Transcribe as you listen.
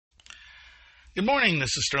Good morning,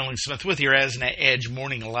 this is Sterling Smith with your Asna Edge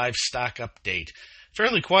Morning Livestock Update.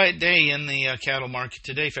 Fairly quiet day in the cattle market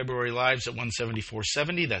today. February lives at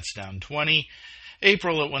 174.70, that's down 20.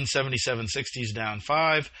 April at 177.60 is down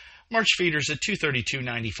 5. March feeders at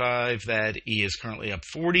 232.95, that E is currently up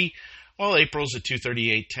 40, while April's at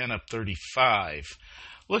 238.10, up 35.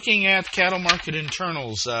 Looking at cattle market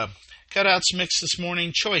internals, cutouts mix this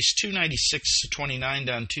morning. Choice 296.29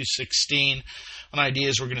 down 216. On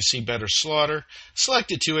ideas, we're going to see better slaughter.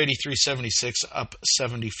 Selected 283.76 up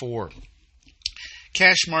 74.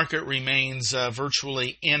 Cash market remains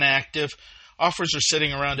virtually inactive. Offers are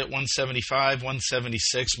sitting around at 175,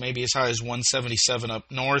 176, maybe as high as 177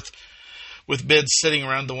 up north, with bids sitting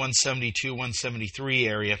around the 172, 173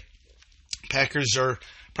 area. Packers are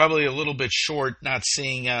probably a little bit short, not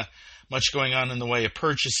seeing much going on in the way of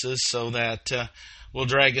purchases, so that will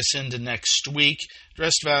drag us into next week.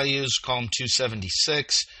 Dressed values, column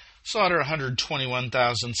 276. Slaughter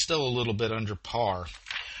 121,000, still a little bit under par.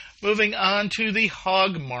 Moving on to the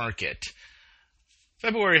hog market.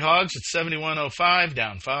 February hogs at 71.05,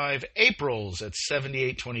 down 5. April's at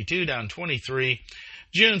 78.22, down 23.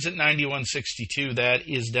 June's at 91.62, that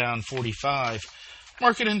is down 45.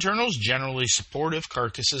 Market internals generally supportive.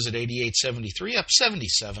 Carcasses at 88.73, up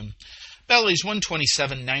 77. Bellies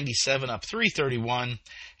 127.97, up 331.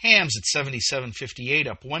 Hams at 77.58,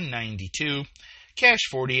 up 192. Cash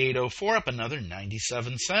 48.04, up another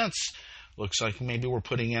 97 cents. Looks like maybe we're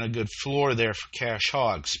putting in a good floor there for cash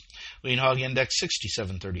hogs. Lean hog index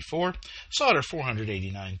 67.34. Slaughter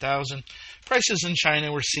 489,000. Prices in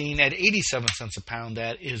China we're seeing at 87 cents a pound.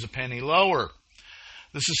 That is a penny lower.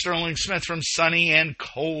 This is Sterling Smith from sunny and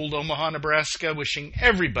cold Omaha, Nebraska, wishing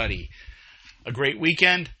everybody a great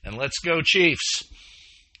weekend, and let's go Chiefs.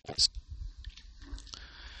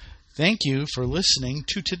 Thank you for listening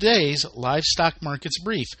to today's Livestock Markets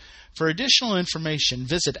Brief. For additional information,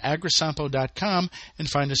 visit agrisampo.com and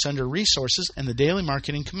find us under Resources and the Daily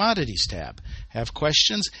Marketing Commodities tab. Have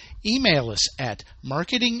questions? Email us at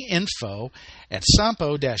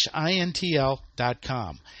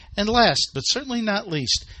marketinginfo@sampo-intl.com. And last, but certainly not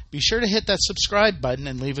least, be sure to hit that subscribe button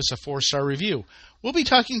and leave us a 4-star review. We'll be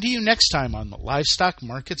talking to you next time on the Livestock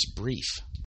Markets Brief.